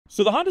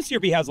So the Honda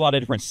CR-V has a lot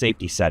of different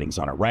safety settings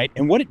on it, right?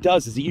 And what it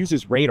does is it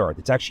uses radar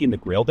that's actually in the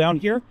grille down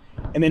here.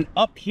 And then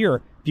up here,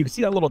 if you can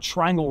see that little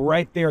triangle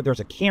right there, there's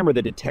a camera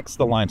that detects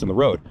the lines on the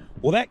road.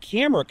 Well, that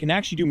camera can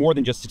actually do more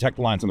than just detect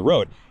the lines on the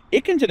road.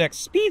 It can detect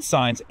speed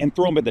signs and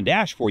throw them in the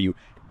dash for you.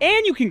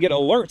 And you can get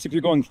alerts if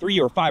you're going 3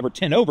 or 5 or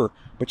 10 over,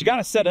 but you got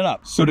to set it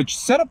up. So to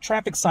set up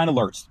traffic sign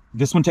alerts,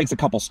 this one takes a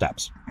couple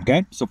steps,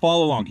 okay? So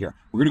follow along here.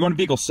 We're going to go into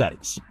vehicle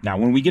settings. Now,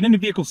 when we get into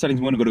vehicle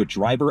settings, we want to go to a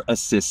driver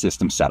assist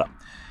system setup.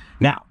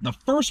 Now, the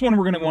first one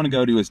we're going to want to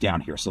go to is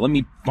down here. So let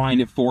me find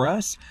it for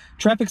us.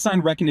 Traffic sign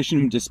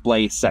recognition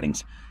display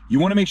settings. You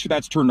want to make sure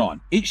that's turned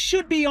on. It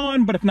should be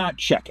on, but if not,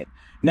 check it.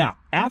 Now,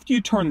 after you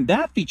turn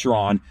that feature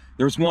on,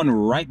 there's one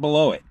right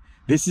below it.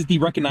 This is the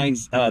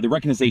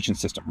recognition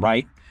system,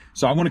 right?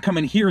 So I want to come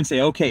in here and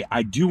say, okay,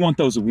 I do want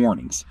those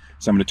warnings.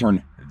 So I'm going to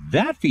turn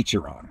that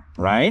feature on,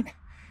 right?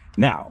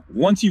 Now,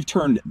 once you've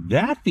turned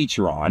that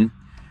feature on,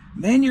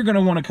 then you're going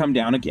to want to come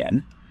down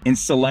again and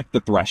select the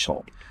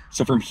threshold.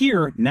 So from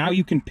here, now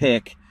you can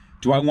pick,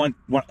 do I want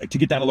to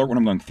get that alert when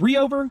I'm going 3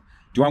 over?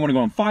 Do I want to go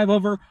on 5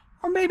 over?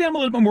 Or maybe I'm a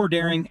little bit more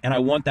daring and I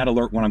want that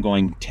alert when I'm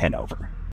going 10 over.